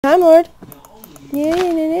Time Lord.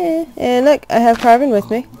 Yeah. And look, I have Carbon with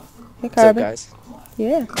me. Hey, Carbon. What's up, guys?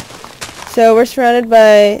 Yeah. So we're surrounded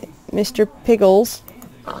by Mr. Pickles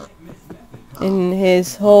and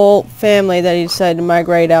his whole family that he decided to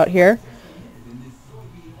migrate out here.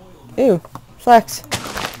 Ooh, flax.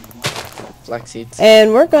 Flax seeds.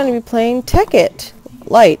 And we're going to be playing Tekkit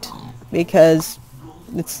Lite because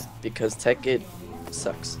it's... Because Tekkit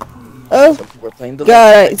sucks. Oh, So we're playing the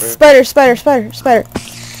God, spider.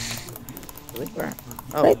 Really? Where?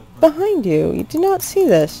 Oh, Right behind you. You do not see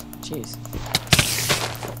this. jeez.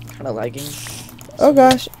 Kind of lagging. Oh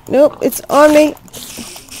gosh. Nope, it's on me.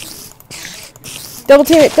 Double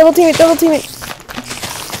team it.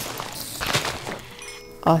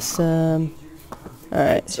 Awesome.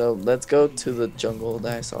 Alright. So let's go to the jungle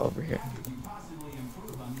that I saw over here.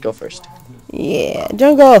 Go first. Yeah,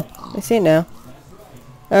 jungle. I see it now.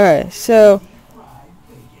 Alright, so...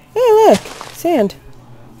 Hey, look. Sand.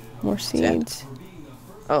 More seeds. Sand.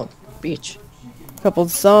 Oh, beach. Couple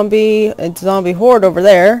zombie horde over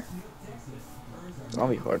there.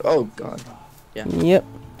 Zombie horde. Oh, God. Yeah. Yep.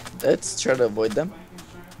 Let's try to avoid them.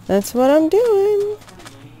 That's what I'm doing.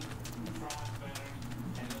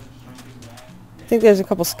 I think there's a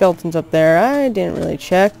couple skeletons up there. I didn't really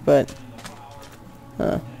check, but...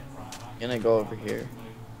 Gonna go over here.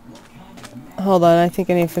 Hold on, I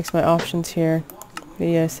think I need to fix my options here.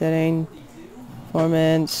 Video setting.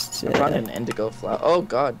 Performance. I brought an indigo flower. Oh,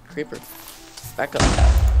 God. Creeper. Back up.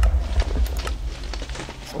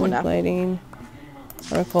 Oh, an apple. Lighting.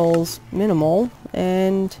 Particles. Minimal.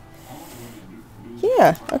 And...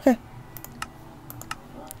 yeah, okay.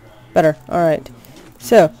 Better. Alright.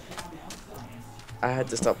 So. I had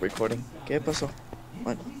to stop recording. ¿Qué pasó?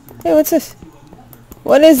 What? Hey, what's this?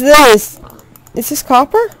 What is this? Is this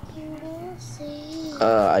copper?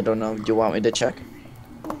 I don't know. Do you want me to check?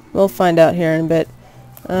 We'll find out here in a bit.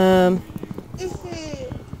 So,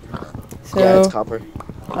 Yeah, it's copper.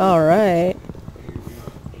 alright.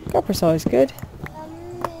 Copper's always good.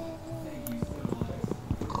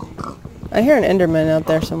 I hear an Enderman out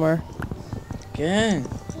there somewhere. ¿Qué?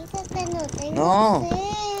 No.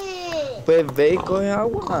 Pues ve y coge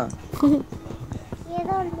agua.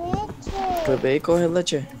 Pues ve y coge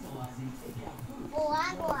leche.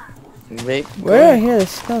 Ve, Where do I hear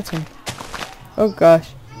this skeleton? Oh gosh.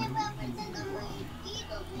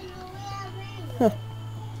 Huh.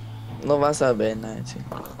 No vas a ver nada.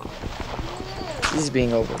 He's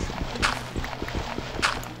being over.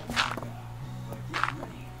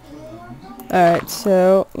 Alright,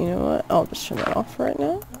 so, you know what? I'll just turn that off right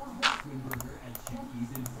now.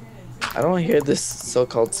 I don't hear this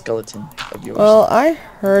so-called skeleton of yours. Well, I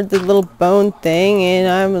heard the little bone thing and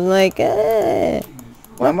I'm like, Why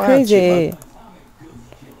am not I on crazy.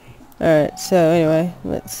 Alright, so anyway,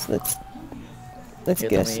 let's Here,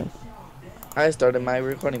 get let some. me- I started my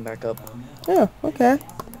recording back up. Oh, okay.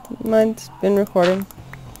 Mine's been recording.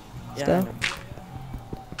 Yeah. Still.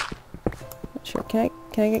 Not sure. Can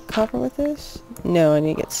I get copper with this? No, I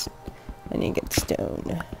need to get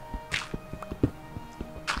stone.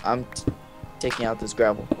 I'm taking out this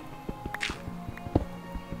gravel.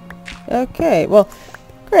 Okay, well,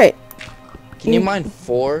 great. Can you mine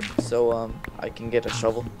 4 so I can get a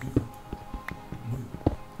shovel?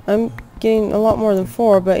 I'm getting a lot more than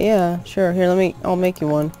 4, but yeah, sure. Here, I'll make you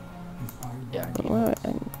one. Yeah. Well,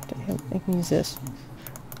 I can use this.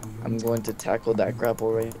 I'm going to tackle that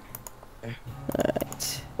gravel right.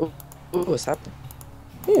 Alright. Ooh, what's happening?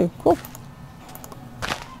 Ooh, cool.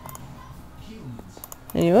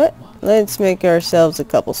 And you know what? Let's make ourselves a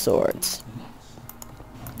couple swords.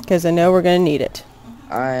 Because I know we're going to need it.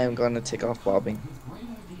 I am gonna take off bobbing.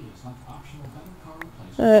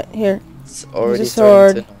 Alright, here. It's already a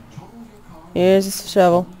sword. starting Here's a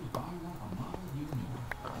shovel.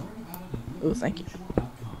 to... Ooh, thank you.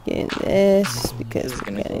 Getting this because This is we're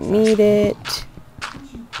gonna going go to need it.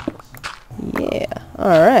 Yeah.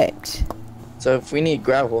 Alright. So if we need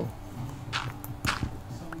gravel,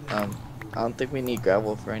 I don't think we need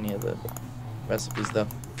gravel for any of the recipes though.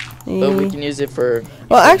 But we can use it for...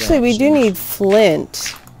 Well, actually, we do need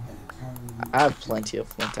flint. I have plenty of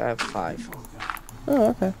flint. I have 5. Oh,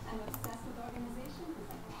 okay.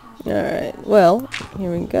 Alright, well,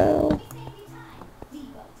 here we go.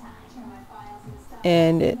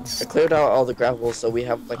 And it's I cleared out all the gravel, so we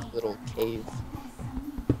have like a little cave.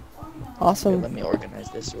 awesome. Here, let me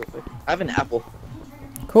organize this real quick. I have an apple.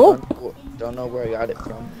 Cool. Don't know where I got it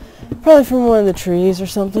from. Probably from one of the trees or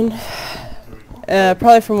something.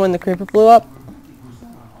 Probably from when the creeper blew up.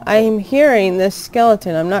 I am hearing this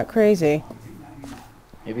skeleton. I'm not crazy.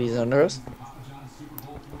 Maybe he's under us?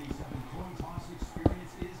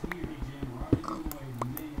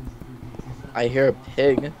 I hear a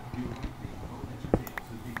pig.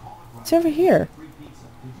 It's over here.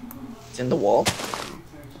 It's in the wall.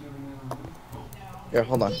 Here,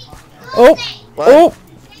 hold on. Oh! What? Oh!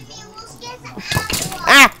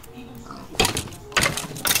 Ah!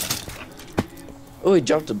 Oh, he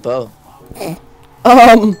dropped a bow.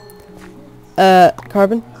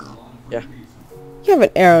 Carbon? Yeah. You have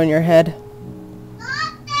an arrow in your head.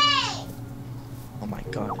 Oh my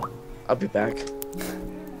god. I'll be back.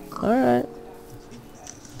 Alright.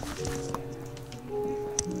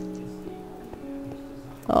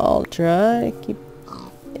 I'll try to keep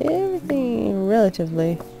everything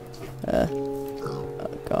relatively.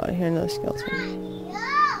 Oh god, I hear another skeleton.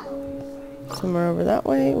 Somewhere over that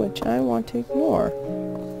way, which I want to ignore.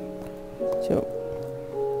 So,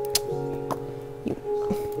 you.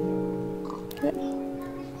 Okay.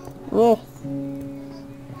 Whoa.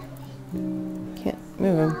 Can't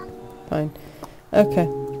move him. Fine. Okay.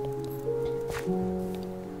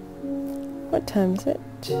 What time is it?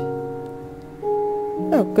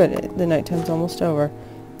 Oh, good. The nighttime's almost over.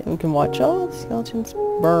 Then we can watch all the skeletons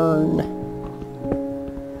burn.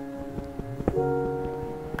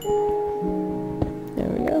 There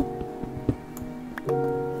we go.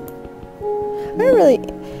 I really,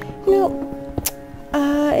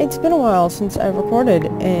 it's been a while since I've recorded,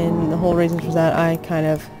 and the whole reason for that, I kind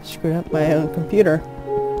of screwed up my own computer.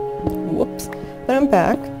 Whoops. But I'm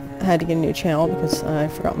back. I had to get a new channel because I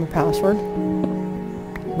forgot my password.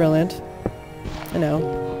 Brilliant. I know.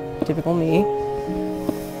 Typical me.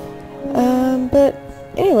 But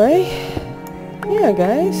anyway, yeah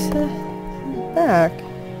guys, back.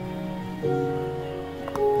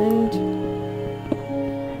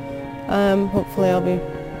 And hopefully I'll be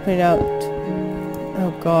putting out,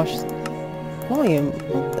 oh gosh, volume,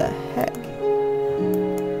 what the heck?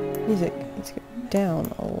 Music needs to go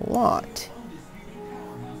down a lot.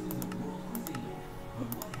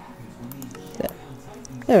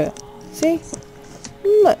 There we go. See?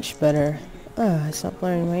 Much better. Ah, it's not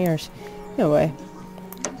blurring my ears. Anyway.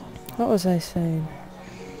 What was I saying?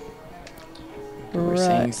 You were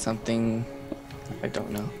saying something. I don't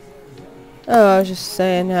know. Oh, I was just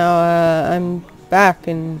saying how I'm back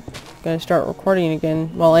and gonna start recording again.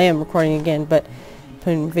 Well, I am recording again, but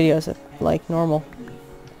putting videos up like normal.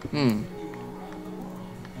 Come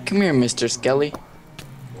here, Mr. Skelly.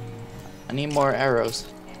 I need more arrows.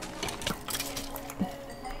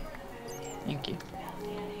 Thank you.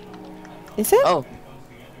 Is it? Oh.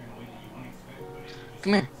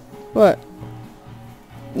 Come here. What?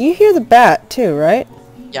 You hear the bat too, right?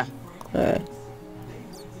 Yeah. Alright.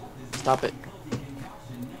 Stop it.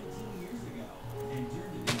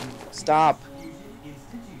 Stop.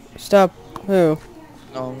 Stop. Who?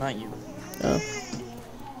 No, not you. Oh.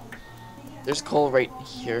 There's coal right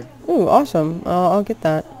here. Ooh, awesome. I'll get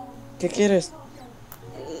that. ¿Qué quieres?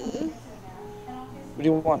 What do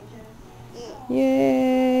you want?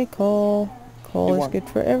 Yay, coal. Coal is want? good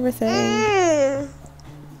for everything.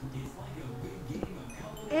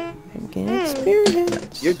 I'm getting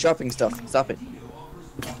experience. You're dropping stuff. Stop it.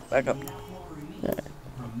 Back up. Right.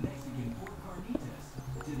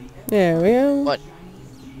 There we go. What?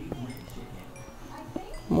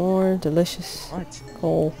 More delicious What?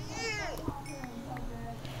 coal.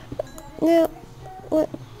 Now, what?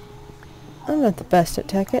 I'm not the best at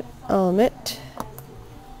Tekkit, I'll admit.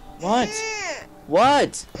 What?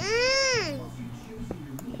 What?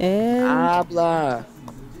 And Habla.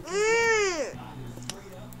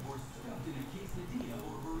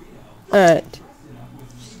 alright.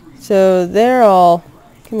 So they're all,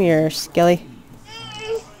 come here, Skelly.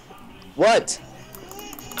 What?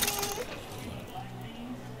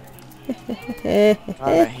 God,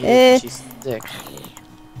 I hate it. She's sick.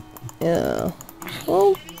 Yeah.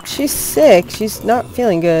 Well, she's sick. She's not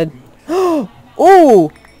feeling good.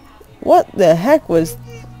 Oh! What the heck was...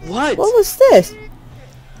 What? What was this?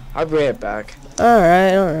 I'll bring it back.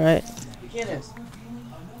 Alright, alright. Guinness.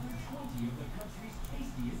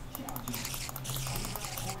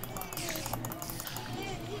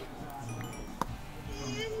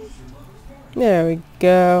 There we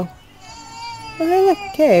go. Oh, hey, look,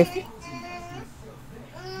 cave.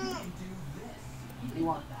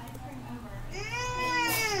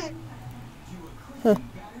 Huh.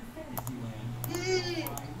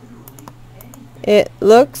 It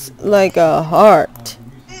looks like a heart.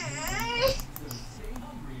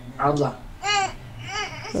 Habla.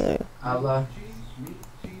 There. Habla.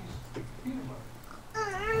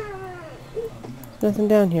 Nothing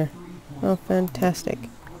down here. Oh, fantastic.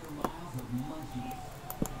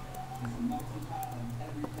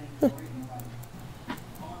 Huh.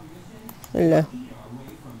 Hello.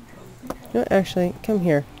 No, actually, come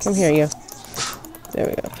here. Come here, you. There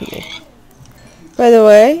we go, piggy. By the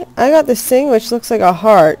way, I got this thing which looks like a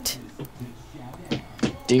heart.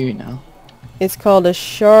 Do you know? It's called a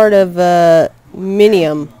shard of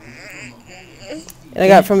minium. And I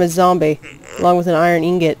got it from a zombie, along with an iron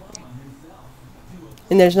ingot.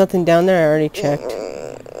 And there's nothing down there, I already checked.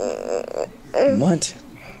 What?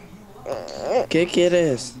 ¿Qué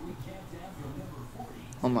quieres?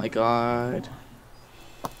 Oh my god.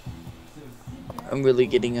 I'm really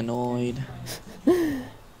getting annoyed. Can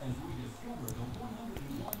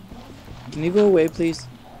you go away, please?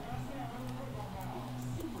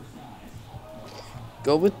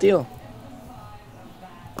 Go with Theo.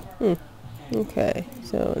 Okay,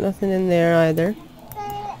 so nothing in there either.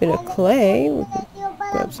 Bit of clay. We can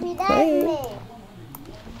grab some clay.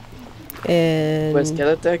 And Pues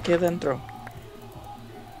quédate aquí adentro.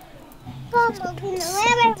 Como que no voy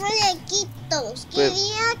a ver muñequitos.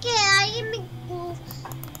 Quería que alguien me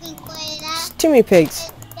pudiera. too many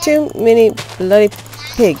pigs. Too many bloody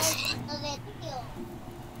pigs.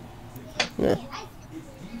 No.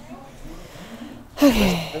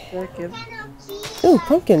 Okay. Quédate aquí. Ooh,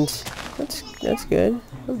 pumpkins. That's good.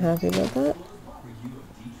 I'm happy about that.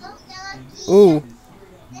 Ooh,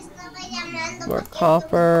 more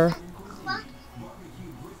copper.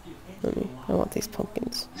 I want these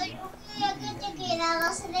pumpkins.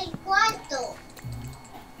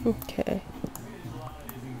 Okay.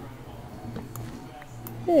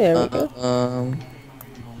 There we go.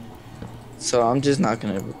 So I'm just not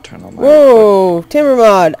gonna turn on my. Whoa! Timber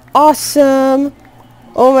mod! Awesome!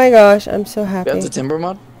 Oh my gosh, I'm so happy. You have the timber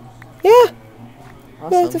mod? Yeah! Awesome.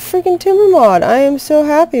 We have the freaking timber mod. I am so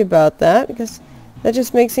happy about that because that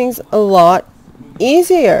just makes things a lot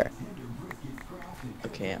easier.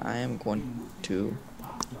 Okay, I am going to.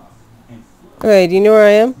 Okay, do you know where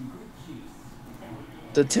I am?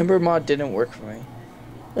 The timber mod didn't work for me.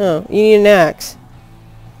 Oh, you need an axe.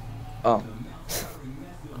 Oh.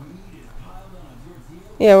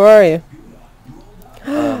 Yeah, where are you?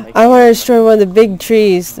 I want to destroy one of the big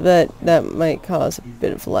trees, but that might cause a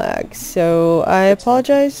bit of lag. So I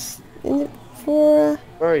apologize for.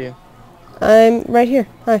 Where are you? I'm right here.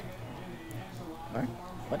 Hi. Where?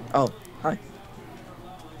 What? Oh, hi.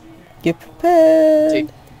 Get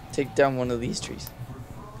prepared. Take down one of these trees.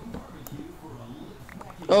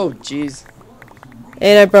 Oh, jeez.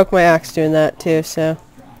 And I broke my axe doing that too. So.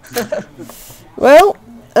 Well,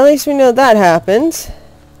 at least we know that happens.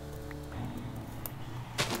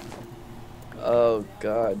 Oh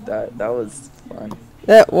god, that was fun.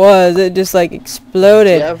 That was. It just like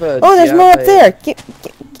exploded. Oh, there's more up there.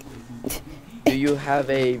 Do you have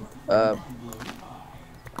a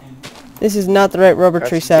This is not the right rubber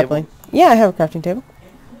tree crafting sapling. Yeah, I have a crafting table.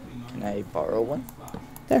 Can I borrow one?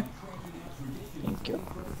 There. Thank you.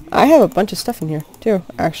 I have a bunch of stuff in here too,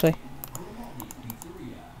 actually.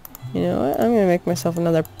 You know what? I'm gonna make myself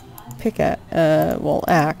another pickaxe. Well,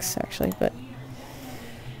 axe actually, but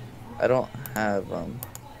I don't have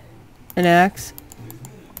an axe.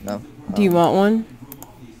 no. Do you want one?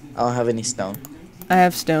 I don't have any stone. I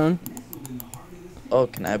have stone. Oh,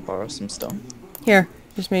 can I borrow some stone? Here,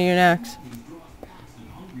 just made you an axe.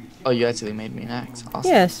 Oh, you actually made me an axe.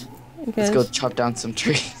 Awesome. Yes. Let's go chop down some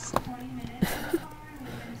trees.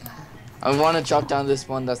 I want to chop down this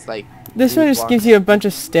one that's like. This one just gives you a bunch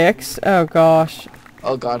of sticks. Oh gosh.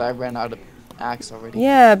 Oh god, I ran out of axe already.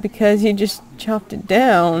 Yeah, because you just chopped it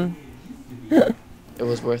down. It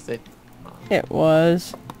was worth it. It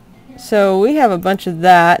was. So we have a bunch of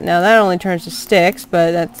that. Now that only turns to sticks,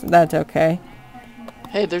 but that's okay.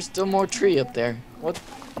 Hey, there's still more tree up there. What?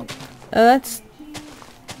 That's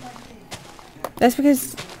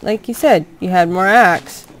because, like you said, you had more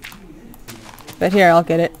axe. But here, I'll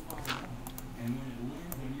get it.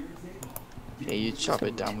 Okay, you chop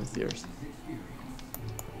it down with yours.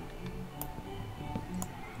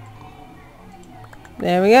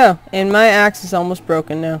 There we go. And my axe is almost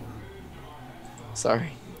broken now.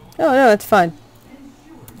 Sorry. Oh, no, it's fine.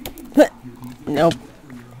 Nope.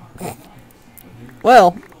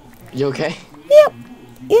 Well. You okay?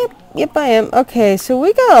 Yep, I am. Okay, so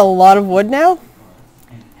we got a lot of wood now.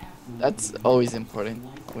 That's always important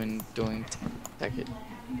when doing Tekkit.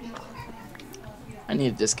 I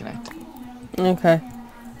need to disconnect. Okay.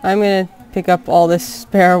 I'm gonna pick up all this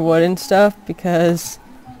spare wood and stuff because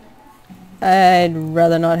I'd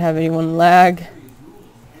rather not have anyone lag.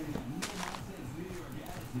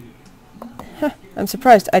 Huh, I'm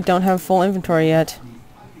surprised I don't have full inventory yet.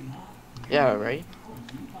 Yeah, right?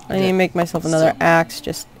 I need to make myself another axe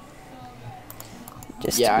just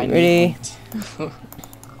yeah, to be ready.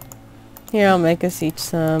 Here, I'll make us each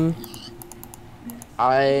some.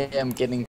 I am getting